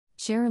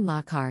Sharon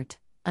Lockhart,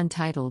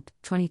 Untitled,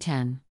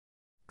 2010.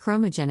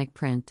 Chromogenic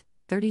print,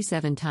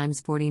 37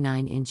 x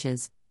 49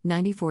 inches,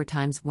 94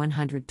 x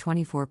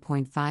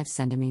 124.5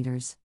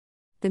 centimeters.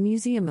 The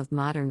Museum of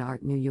Modern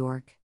Art, New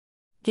York.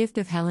 Gift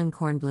of Helen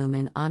Kornblum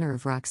in honor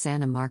of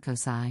Roxana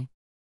Marcosi.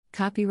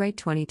 Copyright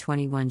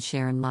 2021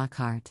 Sharon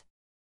Lockhart.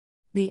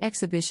 The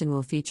exhibition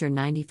will feature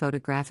 90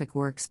 photographic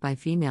works by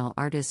female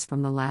artists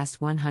from the last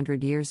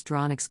 100 years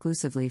drawn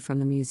exclusively from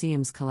the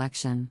museum's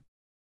collection.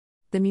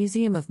 The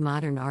Museum of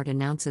Modern Art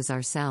announces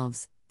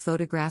Ourselves,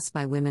 Photographs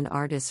by Women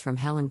Artists from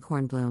Helen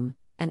Kornblum,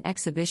 an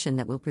exhibition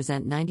that will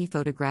present 90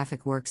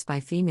 photographic works by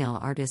female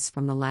artists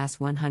from the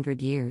last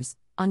 100 years,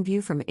 on view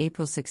from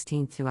April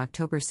 16 to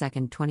October 2,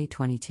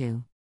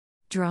 2022.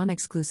 Drawn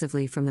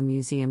exclusively from the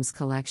museum's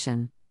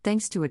collection,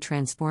 thanks to a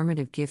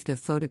transformative gift of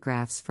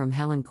photographs from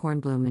Helen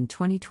Kornblum in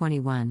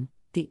 2021,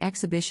 the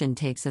exhibition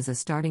takes as a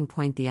starting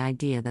point the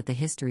idea that the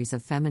histories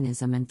of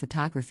feminism and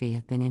photography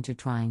have been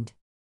intertwined.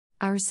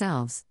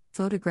 Ourselves,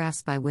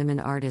 Photographs by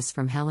Women Artists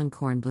from Helen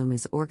Kornblum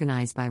is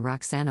organized by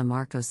Roxana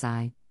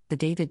Marcosi, the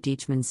David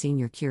Deichmann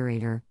Senior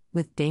Curator,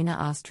 with Dana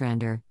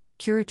Ostrander,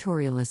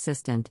 Curatorial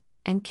Assistant,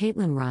 and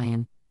Caitlin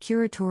Ryan,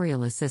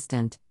 Curatorial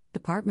Assistant,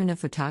 Department of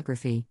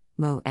Photography,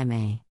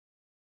 MO.MA.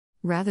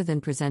 Rather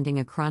than presenting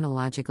a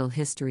chronological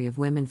history of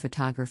women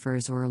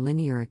photographers or a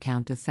linear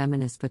account of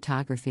feminist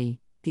photography,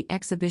 the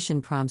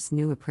exhibition prompts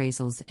new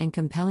appraisals and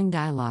compelling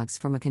dialogues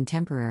from a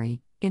contemporary,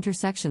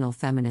 intersectional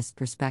feminist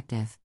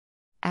perspective.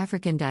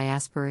 African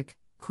diasporic,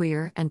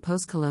 queer, and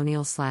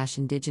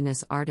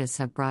post-colonial/indigenous artists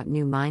have brought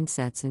new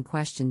mindsets and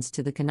questions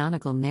to the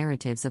canonical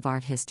narratives of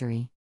art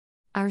history.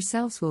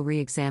 Ourselves will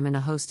re-examine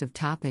a host of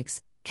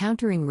topics,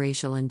 countering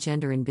racial and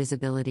gender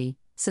invisibility,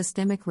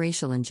 systemic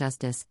racial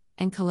injustice,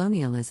 and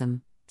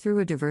colonialism, through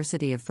a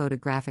diversity of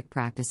photographic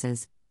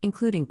practices,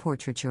 including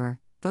portraiture,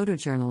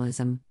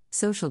 photojournalism,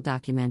 social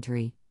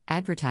documentary,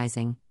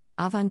 advertising,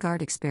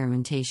 avant-garde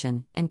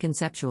experimentation, and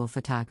conceptual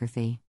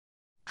photography.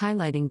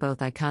 Highlighting both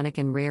iconic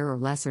and rare or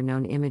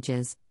lesser-known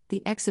images,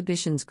 the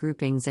exhibition's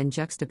groupings and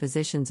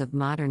juxtapositions of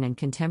modern and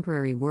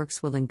contemporary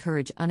works will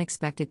encourage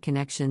unexpected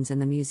connections in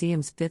the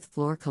museum's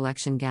fifth-floor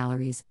collection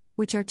galleries,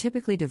 which are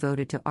typically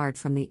devoted to art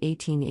from the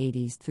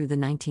 1880s through the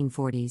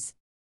 1940s.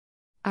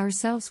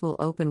 Ourselves will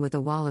open with a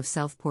wall of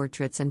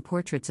self-portraits and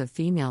portraits of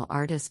female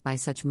artists by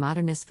such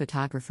modernist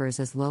photographers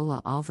as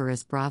Lola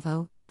Alvarez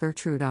Bravo,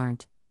 Gertrude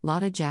Arndt,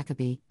 Lotta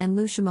Jacobi, and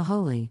Lucia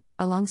Moholy,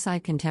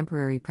 alongside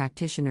contemporary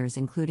practitioners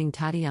including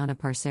Tatiana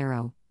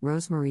Parcero,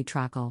 Rosemarie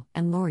Trockel,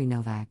 and Lori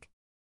Novak.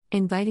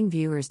 Inviting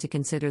viewers to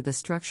consider the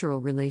structural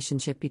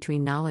relationship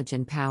between knowledge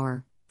and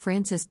power,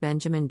 Francis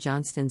Benjamin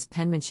Johnston's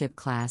Penmanship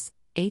Class,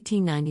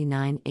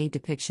 1899, a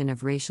depiction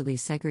of racially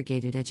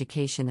segregated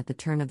education at the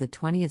turn of the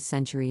 20th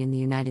century in the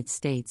United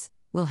States,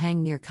 will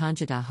hang near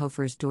Conjada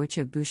Hofer's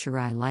Deutsche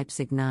Bücherei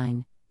Leipzig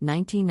 9,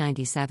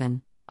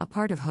 1997, a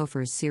part of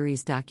Hofer's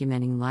series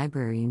documenting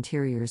library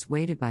interiors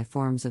weighted by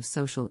forms of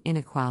social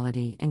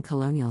inequality and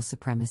colonial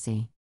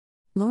supremacy.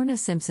 Lorna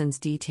Simpson's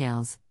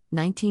Details,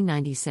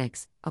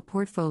 1996, a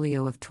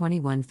portfolio of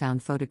 21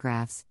 found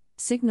photographs,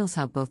 signals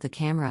how both the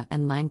camera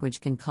and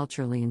language can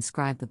culturally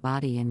inscribe the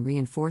body and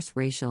reinforce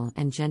racial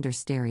and gender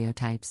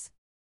stereotypes.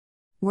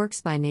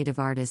 Works by Native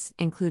artists,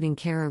 including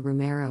Cara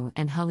Romero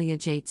and Hulia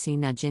Jatsi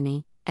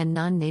Najini, and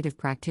non-Native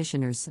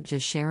practitioners such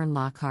as Sharon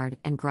Lockhart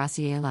and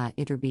Graciela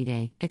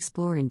Iturbide,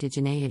 explore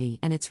indigeneity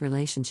and its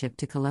relationship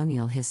to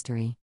colonial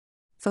history.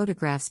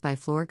 Photographs by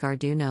Flor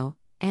Garduno,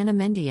 Ana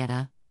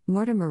Mendieta,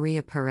 Marta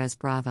Maria Perez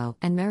Bravo,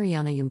 and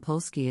Mariana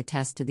Yampolsky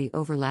attest to the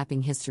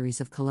overlapping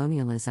histories of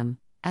colonialism,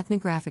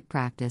 ethnographic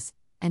practice,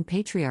 and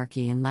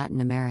patriarchy in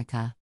Latin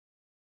America.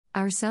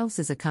 Ourselves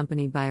is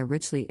accompanied by a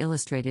richly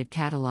illustrated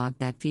catalog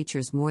that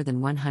features more than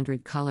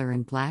 100 color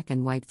and black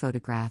and white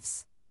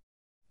photographs.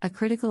 A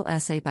critical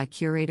essay by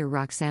curator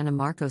Roxana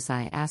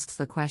Marcosi asks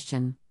the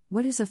question,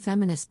 "What is a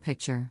feminist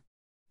picture?"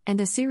 And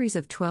a series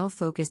of 12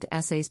 focused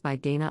essays by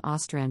Dana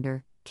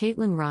Ostrander,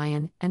 Caitlin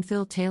Ryan, and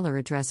Phil Taylor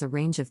address a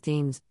range of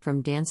themes,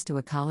 from dance to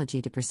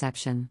ecology to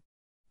perception.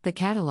 The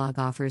catalog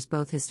offers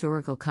both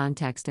historical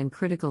context and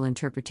critical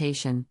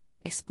interpretation,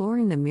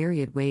 exploring the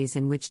myriad ways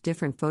in which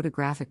different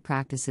photographic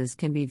practices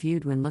can be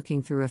viewed when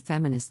looking through a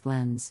feminist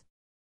lens.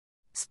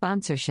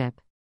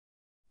 Sponsorship.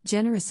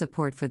 Generous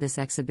support for this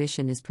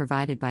exhibition is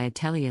provided by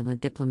Atelier Le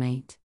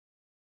Diplomate.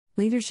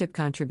 Leadership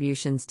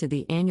contributions to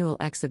the annual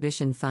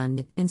exhibition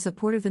fund, in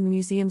support of the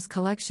museum's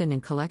collection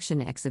and collection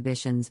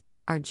exhibitions,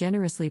 are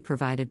generously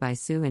provided by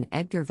Sue and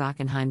Edgar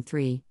Wachenheim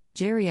III,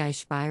 Jerry I.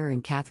 Speyer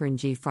and Catherine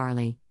G.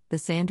 Farley, the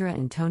Sandra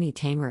and Tony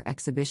Tamer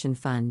Exhibition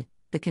Fund,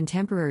 the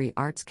Contemporary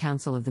Arts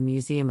Council of the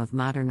Museum of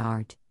Modern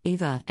Art,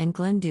 Eva and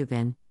Glenn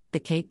Dubin, the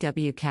Kate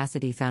W.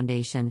 Cassidy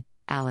Foundation,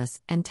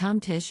 Alice and Tom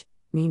Tisch,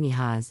 Mimi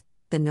Haas,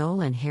 the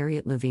Noel and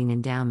Harriet Levine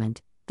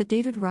Endowment, the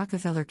David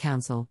Rockefeller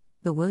Council,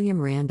 the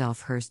William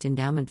Randolph Hearst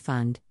Endowment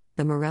Fund,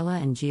 the Morella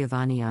and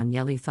Giovanni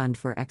Agnelli Fund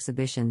for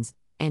Exhibitions,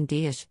 Ann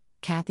Diash,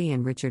 Kathy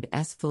and Richard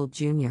S. Fuld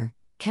Jr.,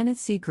 Kenneth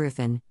C.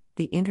 Griffin,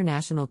 the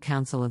International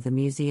Council of the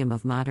Museum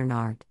of Modern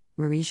Art,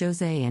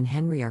 Marie-José and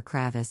Henry R.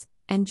 Kravis,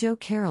 and Joe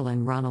Carroll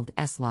and Ronald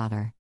S.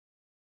 Lauder.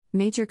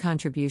 Major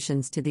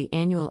contributions to the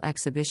annual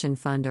exhibition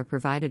fund are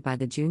provided by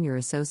the Junior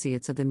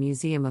Associates of the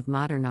Museum of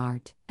Modern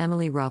Art,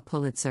 Emily Raw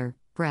Pulitzer,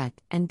 Brett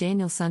and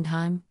Daniel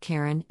Sundheim,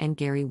 Karen and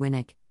Gary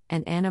Winnick,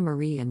 and Anna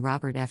Marie and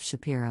Robert F.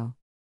 Shapiro.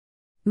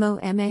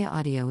 MoMA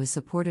Audio is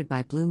supported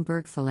by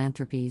Bloomberg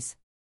Philanthropies.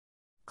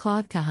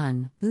 Claude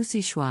Cahun,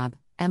 Lucy Schwab,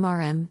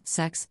 MRM,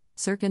 Sex,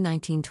 circa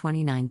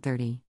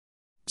 1929-30.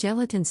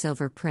 Gelatin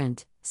silver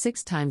print,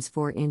 6 x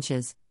 4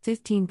 inches,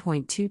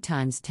 15.2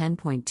 x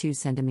 10.2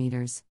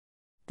 centimeters.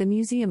 The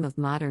Museum of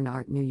Modern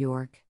Art, New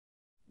York.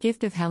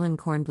 Gift of Helen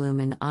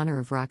Kornblum in honor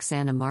of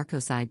Roxana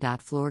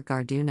Marcosi. Flor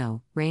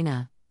Garduno,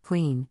 Reina,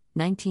 Queen,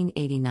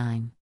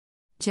 1989.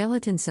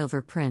 Gelatin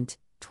silver print,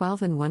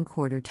 12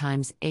 1/4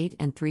 x 8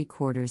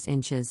 3/4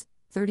 inches,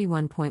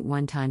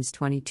 31.1 x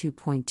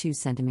 22.2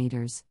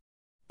 centimeters.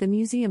 The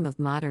Museum of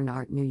Modern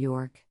Art, New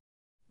York.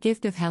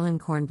 Gift of Helen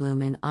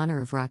Kornblum in honor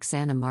of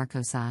Roxana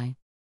Marcosi.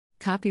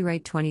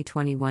 Copyright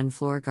 2021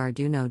 Flor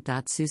Garduno.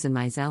 Susan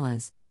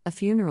Meiselas, A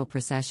Funeral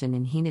Procession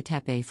in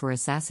Hinatepe for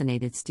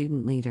Assassinated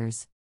Student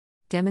Leaders.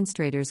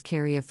 Demonstrators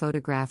carry a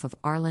photograph of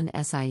Arlen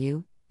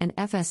Siu, an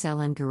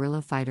FSLN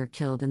guerrilla fighter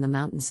killed in the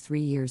mountains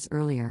 3 years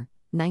earlier,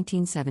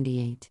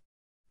 1978.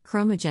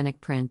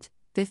 Chromogenic print,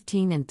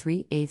 15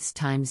 3/8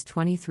 x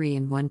 23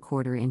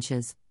 1/4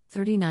 inches,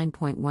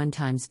 39.1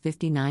 x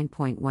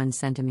 59.1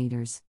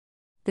 centimeters.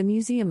 The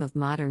Museum of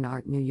Modern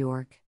Art, New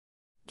York.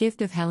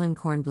 Gift of Helen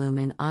Kornblum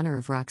in honor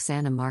of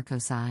Roxana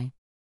Marcosi.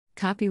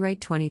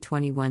 Copyright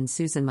 2021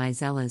 Susan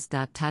Meiselas.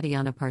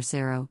 Tatiana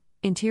Parcero,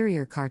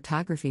 Interior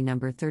Cartography No.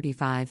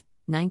 35,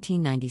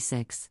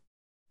 1996.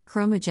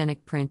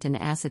 Chromogenic print and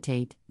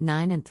acetate,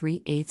 9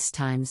 3/8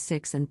 x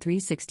 6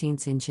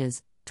 3/16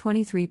 inches,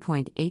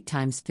 23.8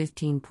 x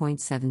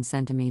 15.7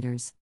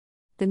 centimeters.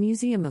 The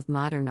Museum of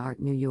Modern Art,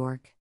 New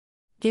York.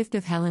 Gift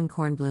of Helen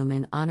Kornblum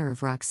in honor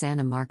of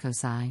Roxana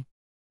Marcosi.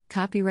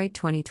 Copyright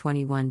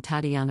 2021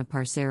 Tatiana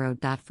Parcero.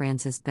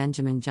 Francis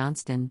Benjamin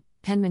Johnston,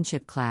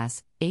 Penmanship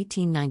Class,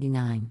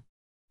 1899.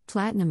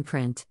 Platinum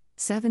print,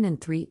 7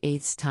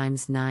 3/8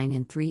 x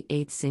 9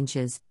 3/8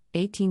 inches,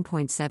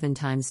 18.7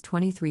 x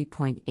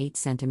 23.8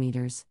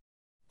 centimeters.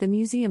 The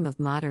Museum of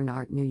Modern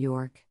Art, New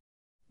York.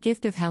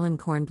 Gift of Helen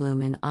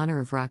Kornblum in honor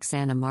of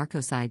Roxana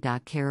Marcosi.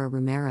 Cara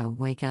Romero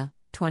Hueca,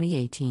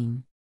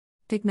 2018.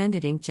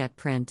 Pigmented inkjet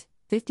print,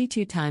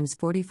 52 x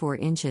 44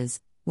 inches,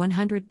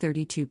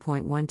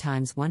 132.1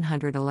 x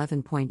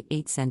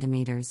 111.8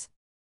 centimeters.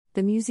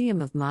 The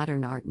Museum of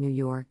Modern Art, New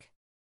York.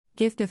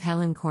 Gift of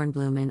Helen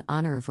Kornblum in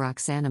honor of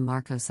Roxana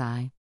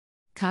Marcosi.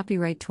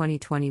 Copyright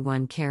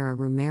 2021 Cara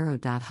Romero.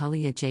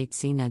 Hulia Jate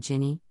Sina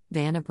Ginny,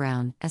 Vanna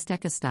Brown,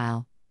 Azteca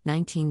Style,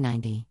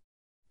 1990.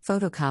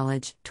 Photo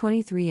College,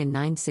 23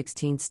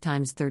 9/16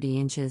 x 30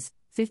 inches,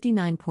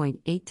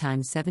 59.8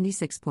 x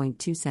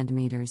 76.2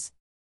 centimeters.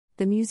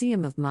 The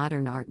Museum of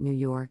Modern Art, New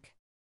York.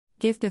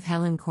 Gift of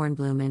Helen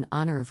Kornblum in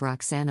honor of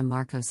Roxana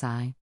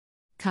Marcosi.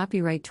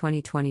 Copyright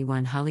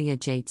 2021 Hulia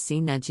Jate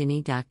Sina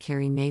Ginny.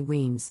 Carrie Mae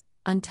Weems,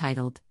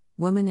 Untitled,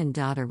 Woman and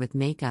Daughter with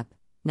Makeup,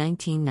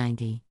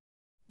 1990.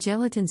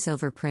 Gelatin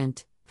silver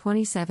print,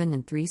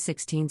 27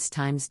 3/16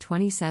 x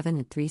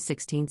 27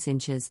 3/16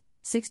 inches,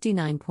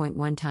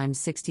 69.1 x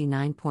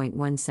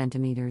 69.1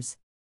 centimeters.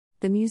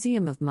 The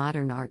Museum of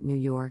Modern Art, New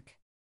York.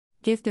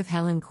 Gift of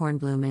Helen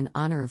Kornblum in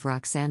honor of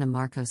Roxana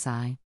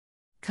Marcosi.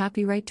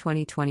 Copyright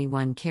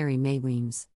 2021 Carrie Mae Weems.